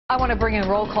I want to bring in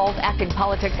Roll Call's acting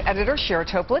politics editor, Shira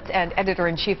Toeplitz, and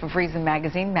editor-in-chief of Reason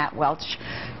Magazine, Matt Welch.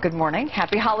 Good morning.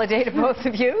 Happy holiday to both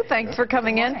of you. Thanks for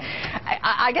coming in.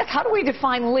 I guess, how do we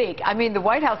define leak? I mean, the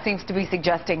White House seems to be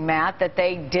suggesting, Matt, that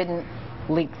they didn't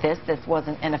leak this. This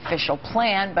wasn't an official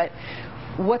plan, but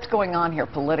what's going on here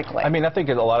politically? I mean, I think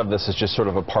a lot of this is just sort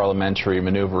of a parliamentary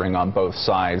maneuvering on both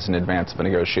sides in advance of a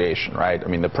negotiation, right? I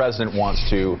mean, the president wants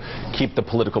to keep the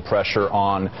political pressure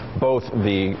on both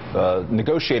the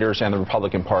negotiators and the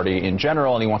Republican Party in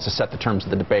general, and he wants to set the terms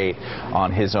of the debate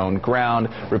on his own ground.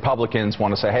 Republicans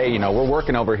want to say, hey, you know, we're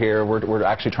working over here, we're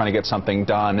actually trying to get something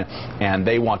done, and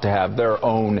they want to have their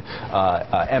own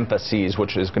emphases,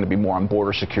 which is going to be more on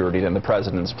border security than the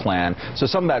president's plan. So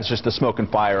some of that's just the smoke and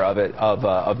fire of it,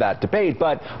 of that debate.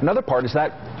 But another part is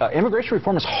that immigration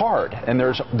reform is hard, and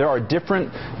there are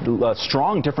different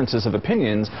strong differences of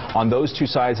opinions on those two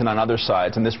sides and on other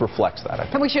sides, and this reflects that, I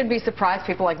think. And we shouldn't be surprised,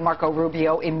 people like Marco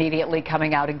Rubio immediately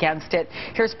coming out against it.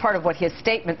 Here's part of what his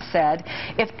statement said.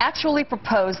 If actually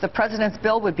proposed, the president's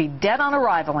bill would be dead on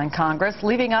arrival in Congress,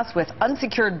 leaving us with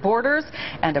unsecured borders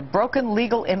and a broken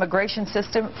legal immigration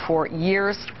system for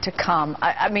years to come.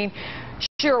 I mean,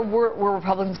 sure, were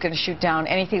Republicans going to shoot down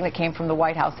anything that came from the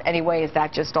White House anyway? Is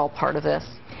that just all part of this?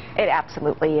 It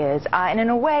absolutely is. And in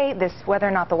a way, whether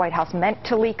or not the White House meant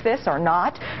to leak this or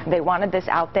not, they wanted this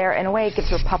out there. In a way, it gives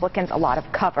Republicans a lot of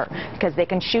cover because they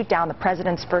can shoot down the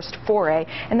president's first foray,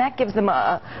 and that gives them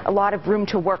a lot of room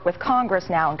to work with Congress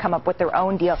now and come up with their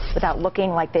own deal without looking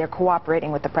like they're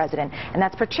cooperating with the president. And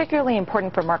that's particularly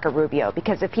important for Marco Rubio,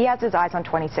 because if he has his eyes on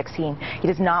 2016, he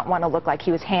does not want to look like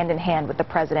he was hand in hand with the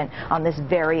president on this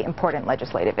very important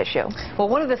legislative issue. Well,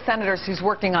 one of the senators who's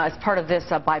working as part of this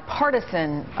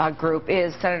bipartisan group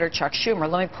is Senator Chuck Schumer.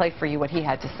 Let me play for you what he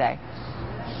had to say.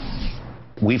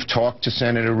 We've talked to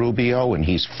Senator Rubio, and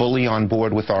he's fully on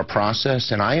board with our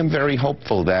process, and I am very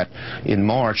hopeful that in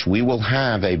March we will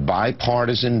have a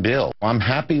bipartisan bill. I'm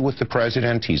happy with the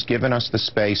president. He's given us the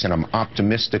space, and I'm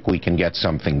optimistic we can get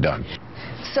something done.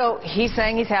 So he's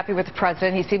saying he's happy with the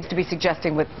president. He seems to be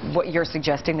suggesting with what you're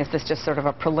suggesting, this is just sort of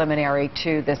a preliminary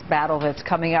to this battle that's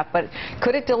coming up. But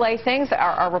could it delay things?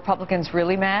 Are Republicans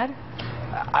really mad?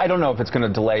 I don't know if it's going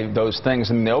to delay those things.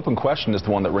 And the open question is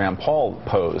the one that Rand Paul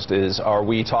posed, is are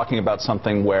we talking about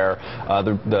something where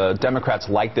the Democrats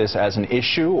like this as an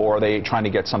issue, or are they trying to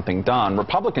get something done?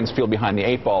 Republicans feel behind the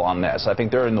 8 ball on this. I think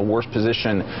they're in the worst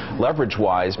position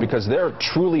leverage-wise because they're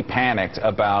truly panicked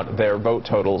about their vote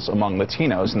totals among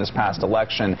Latinos in this past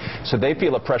election. So they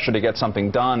feel a pressure to get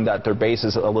something done that their base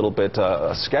is a little bit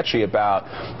sketchy about.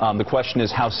 The question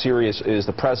is, how serious is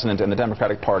the president and the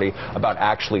Democratic Party about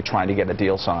actually trying to get a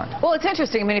deal signed? Well, it's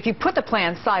interesting. I mean, if you put the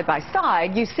plans side by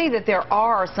side, you see that there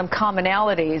are some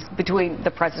commonalities between the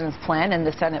president's plan and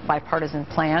the Senate bipartisan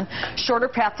plan. Shorter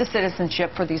path to citizenship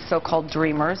for these so-called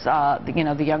dreamers, you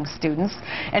know, the young students.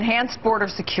 Enhanced border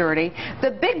security.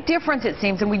 The big difference, it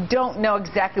seems, and we don't know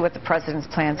exactly what the president's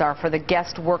plans are for the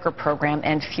guest worker program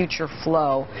and future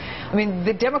flow. I mean,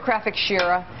 the demographics,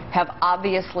 Shira, have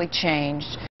obviously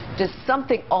changed. Does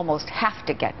something almost have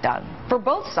to get done for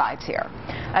both sides here?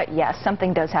 Yes,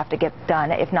 something does have to get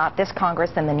done. If not this Congress,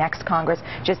 then the next Congress.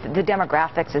 Just the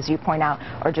demographics, as you point out,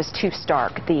 are just too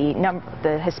stark.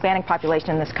 The Hispanic population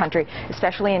in this country,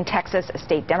 especially in Texas, a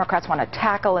state Democrats want to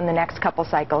tackle in the next couple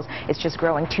cycles, it's just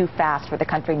growing too fast for the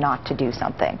country not to do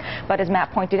something. But as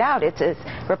Matt pointed out,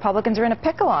 Republicans are in a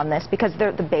pickle on this because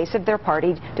the base of their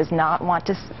party does not want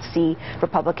to see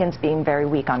Republicans being very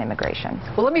weak on immigration.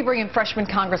 Well, let me bring in freshman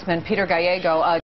Congressman Peter Gallego.